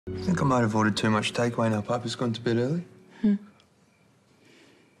I think I might have ordered too much takeaway and our Piper's gone to bed early.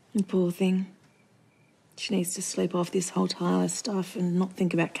 The poor thing. She needs to sleep off this whole Tyler stuff and not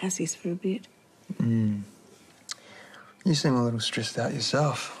think about Cassie's for a bit. You seem a little stressed out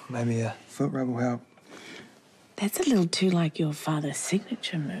yourself. Maybe a foot rub will help. That's a little too like your father's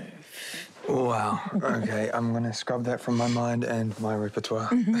signature move. Wow. Okay, I'm going to scrub that from my mind and my repertoire.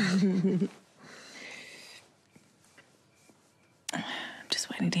 I'm just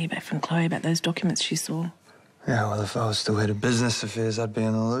waiting to hear back from Chloe about those documents she saw. Yeah, well, if I was still head of business affairs, I'd be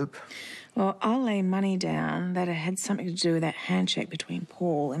in the loop. Well, I'll lay money down that it had something to do with that handshake between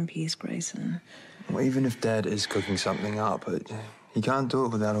Paul and Pierce Grayson. Well, even if Dad is cooking something up, he can't do it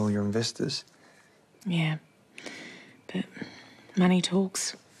without all your investors. Yeah, but money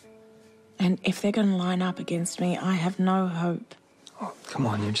talks. And if they're going to line up against me, I have no hope. Oh, come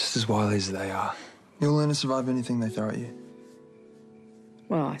on, you're just as wily as they are. You'll learn to survive anything they throw at you.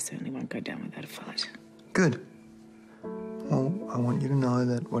 Well, I certainly won't go down without a fight. Good. Well, I want you to know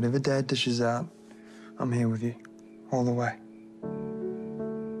that whatever Dad dishes out, I'm here with you all the way.